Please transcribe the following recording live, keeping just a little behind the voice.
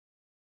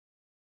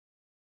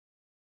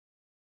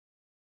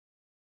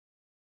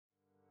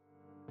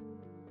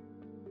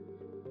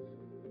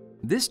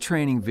This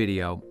training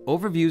video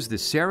overviews the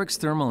Sarix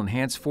Thermal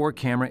Enhanced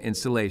 4-camera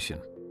installation.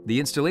 The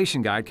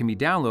installation guide can be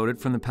downloaded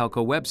from the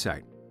Pelco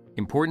website.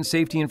 Important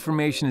safety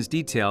information is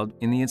detailed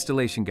in the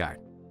installation guide.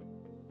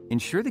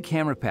 Ensure the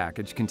camera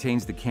package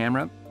contains the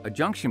camera, a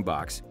junction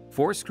box,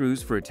 4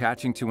 screws for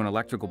attaching to an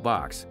electrical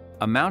box,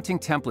 a mounting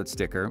template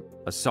sticker,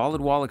 a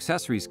solid wall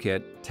accessories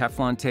kit,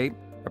 Teflon tape,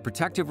 a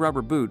protective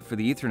rubber boot for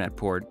the Ethernet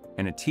port,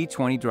 and a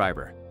T20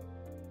 driver.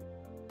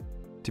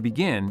 To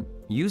begin,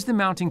 use the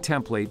mounting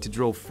template to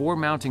drill 4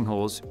 mounting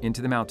holes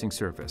into the mounting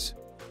surface.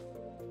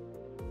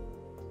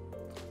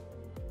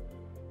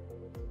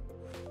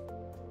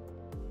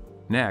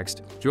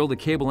 Next, drill the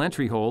cable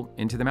entry hole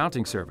into the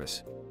mounting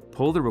surface.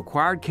 Pull the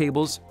required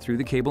cables through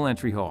the cable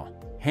entry hole.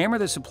 Hammer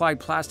the supplied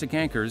plastic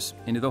anchors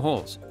into the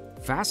holes.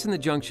 Fasten the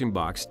junction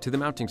box to the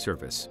mounting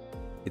surface.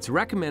 It's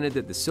recommended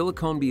that the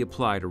silicone be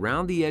applied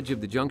around the edge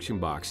of the junction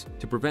box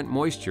to prevent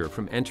moisture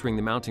from entering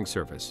the mounting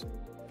surface.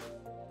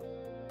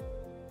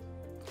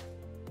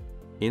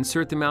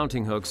 Insert the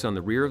mounting hooks on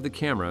the rear of the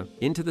camera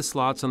into the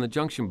slots on the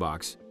junction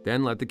box,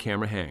 then let the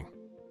camera hang.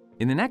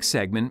 In the next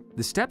segment,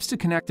 the steps to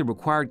connect the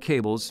required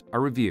cables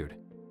are reviewed.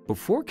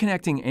 Before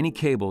connecting any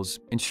cables,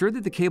 ensure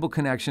that the cable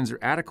connections are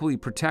adequately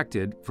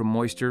protected from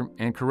moisture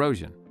and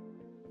corrosion.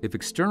 If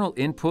external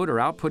input or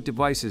output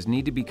devices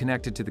need to be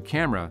connected to the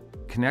camera,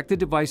 connect the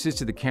devices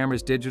to the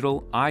camera's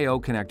digital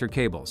I/O connector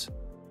cables.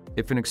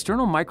 If an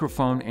external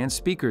microphone and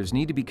speakers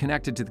need to be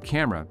connected to the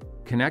camera,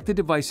 connect the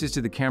devices to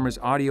the camera's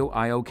audio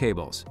I/O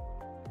cables.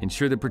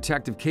 Ensure the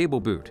protective cable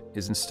boot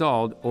is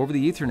installed over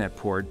the Ethernet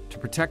port to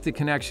protect the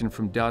connection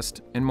from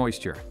dust and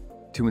moisture.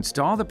 To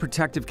install the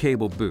protective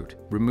cable boot,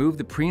 remove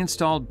the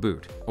pre-installed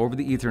boot over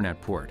the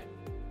Ethernet port.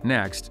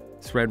 Next,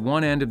 thread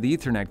one end of the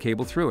Ethernet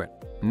cable through it.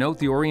 Note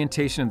the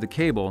orientation of the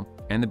cable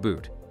and the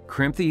boot.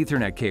 Crimp the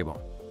Ethernet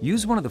cable.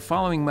 Use one of the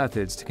following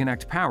methods to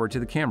connect power to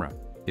the camera.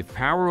 If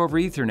power over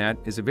Ethernet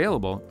is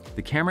available,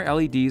 the camera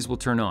LEDs will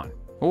turn on.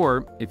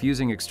 Or, if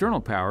using external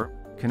power,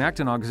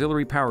 connect an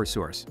auxiliary power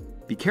source.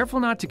 Be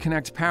careful not to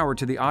connect power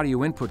to the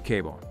audio input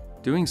cable.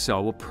 Doing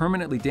so will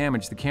permanently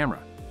damage the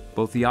camera.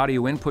 Both the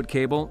audio input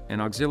cable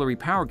and auxiliary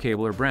power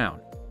cable are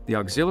brown. The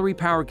auxiliary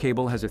power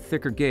cable has a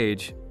thicker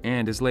gauge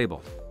and is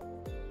labeled.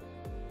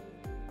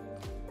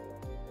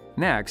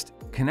 Next,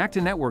 connect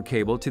a network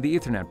cable to the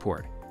Ethernet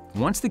port.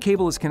 Once the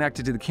cable is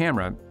connected to the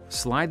camera,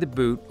 slide the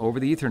boot over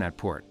the Ethernet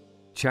port.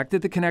 Check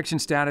that the connection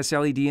status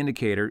LED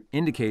indicator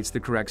indicates the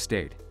correct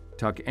state.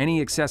 Tuck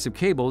any excessive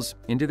cables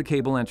into the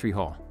cable entry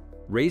hole.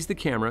 Raise the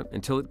camera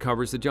until it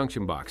covers the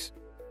junction box.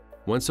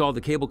 Once all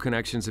the cable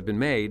connections have been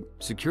made,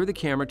 secure the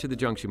camera to the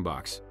junction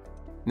box.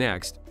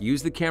 Next,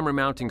 use the camera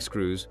mounting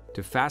screws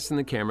to fasten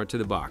the camera to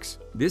the box.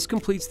 This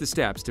completes the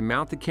steps to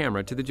mount the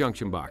camera to the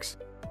junction box.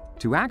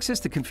 To access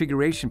the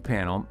configuration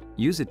panel,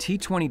 use a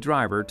T20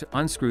 driver to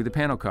unscrew the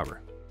panel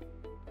cover.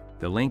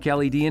 The link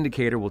LED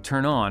indicator will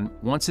turn on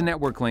once a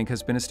network link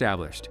has been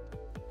established.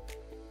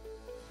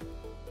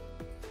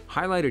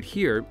 Highlighted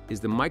here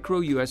is the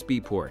micro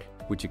USB port,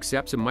 which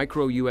accepts a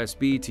micro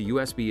USB to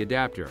USB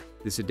adapter.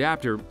 This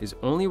adapter is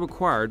only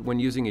required when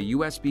using a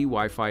USB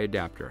Wi-Fi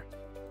adapter.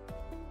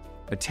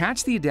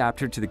 Attach the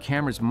adapter to the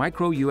camera's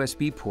micro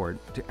USB port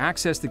to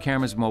access the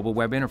camera's mobile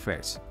web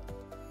interface.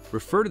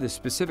 Refer to the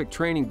specific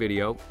training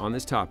video on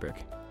this topic.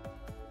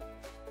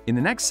 In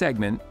the next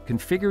segment,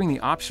 configuring the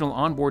optional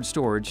onboard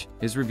storage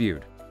is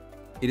reviewed.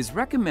 It is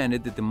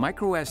recommended that the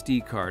micro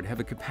SD card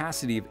have a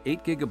capacity of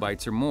 8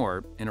 GB or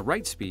more and a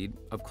write speed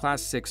of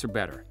Class 6 or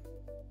better.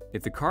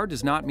 If the card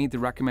does not meet the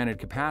recommended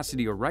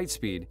capacity or write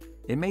speed,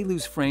 it may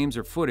lose frames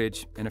or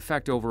footage and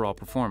affect overall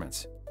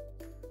performance.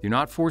 Do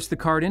not force the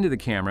card into the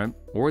camera,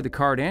 or the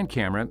card and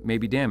camera may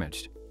be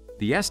damaged.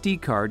 The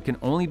SD card can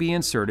only be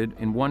inserted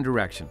in one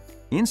direction.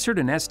 Insert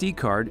an SD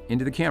card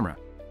into the camera.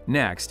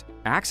 Next,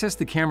 access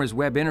the camera's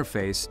web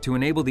interface to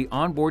enable the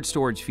onboard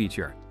storage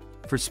feature.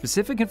 For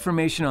specific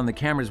information on the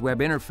camera's web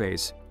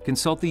interface,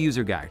 consult the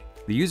user guide.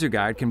 The user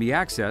guide can be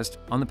accessed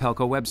on the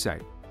Pelco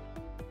website.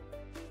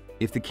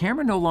 If the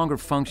camera no longer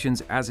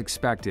functions as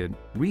expected,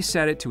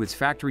 reset it to its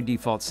factory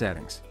default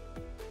settings.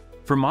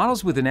 For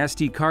models with an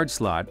SD card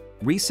slot,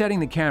 resetting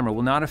the camera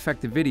will not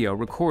affect the video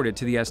recorded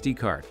to the SD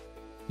card.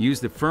 Use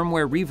the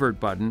firmware revert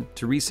button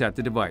to reset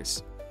the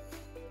device.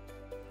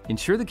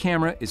 Ensure the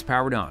camera is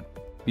powered on.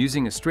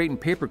 Using a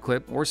straightened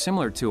paperclip or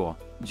similar tool,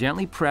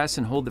 gently press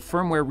and hold the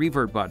firmware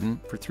revert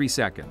button for 3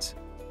 seconds.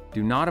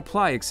 Do not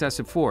apply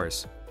excessive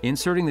force.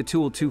 Inserting the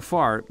tool too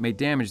far may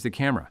damage the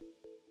camera.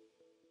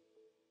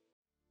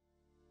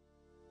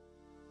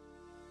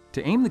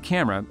 To aim the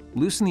camera,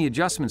 loosen the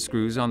adjustment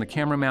screws on the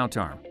camera mount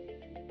arm.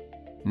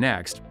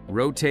 Next,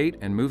 rotate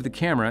and move the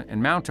camera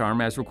and mount arm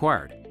as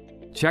required.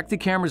 Check the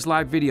camera's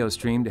live video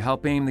stream to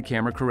help aim the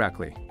camera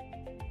correctly.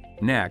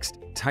 Next,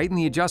 tighten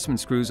the adjustment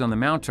screws on the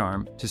mount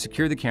arm to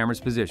secure the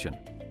camera's position.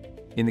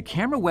 In the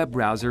camera web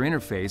browser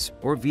interface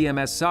or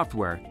VMS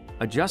software,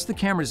 adjust the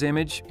camera's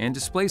image and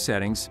display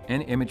settings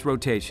and image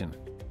rotation.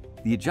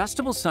 The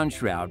adjustable sun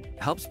shroud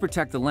helps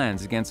protect the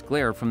lens against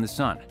glare from the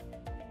sun.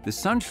 The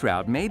sun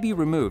shroud may be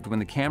removed when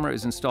the camera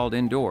is installed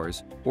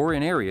indoors or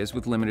in areas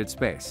with limited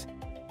space.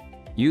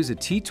 Use a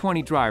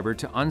T20 driver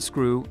to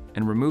unscrew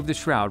and remove the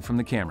shroud from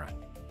the camera.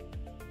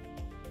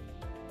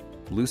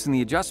 Loosen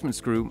the adjustment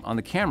screw on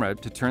the camera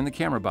to turn the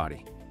camera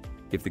body.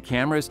 If the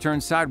camera is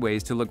turned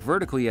sideways to look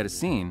vertically at a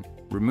scene,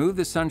 remove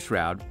the sun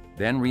shroud,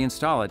 then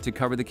reinstall it to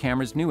cover the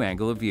camera's new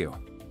angle of view.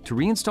 To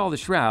reinstall the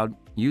shroud,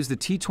 use the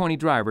T20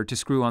 driver to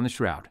screw on the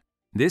shroud.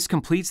 This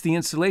completes the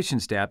installation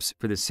steps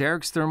for the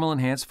Sarix Thermal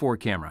Enhanced 4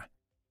 camera.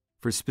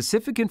 For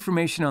specific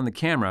information on the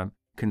camera,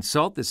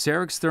 consult the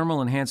Sarix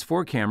Thermal Enhanced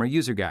 4 camera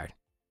user guide.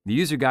 The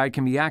user guide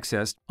can be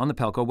accessed on the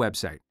Pelco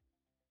website.